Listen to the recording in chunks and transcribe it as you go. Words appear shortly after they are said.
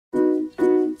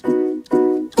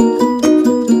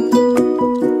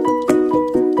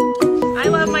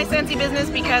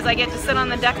because I get to sit on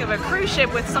the deck of a cruise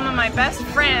ship with some of my best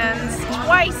friends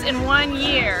twice in 1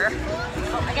 year.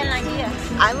 Oh, I got an idea.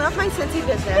 I love my Scentsy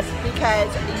business because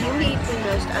you meet the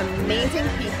most amazing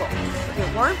people. If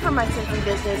it weren't for my Scentsy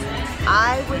business,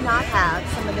 I would not have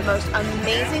some of the most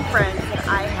amazing friends that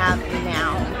I have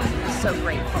now. So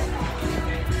grateful.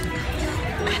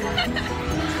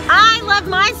 I love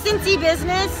my Scentsy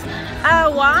business.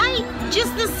 Why?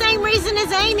 Just the same reason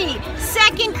as Amy.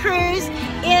 Second cruise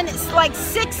in like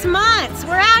 6 months.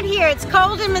 We're out here. It's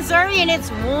cold in Missouri and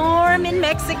it's warm in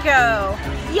Mexico.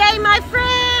 Yay, my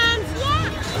friends!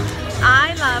 Yeah!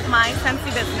 I love my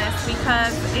Scentsy business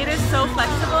because it is so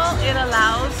flexible. It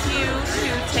allows you to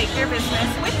take your business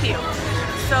with you.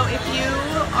 So if you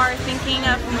are thinking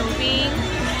of moving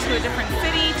to a different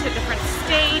city, to a different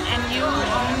state, and you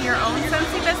own your own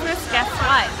Scentsy business, guess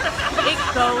what? It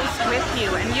goes with you,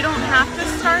 and you don't have to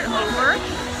start over.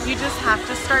 You just have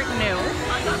to start new,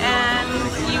 and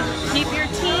you keep your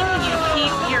team, you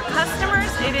keep your customers.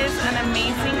 It is an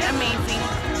amazing, amazing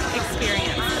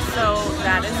experience. So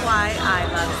that is why I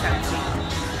love Scentsy.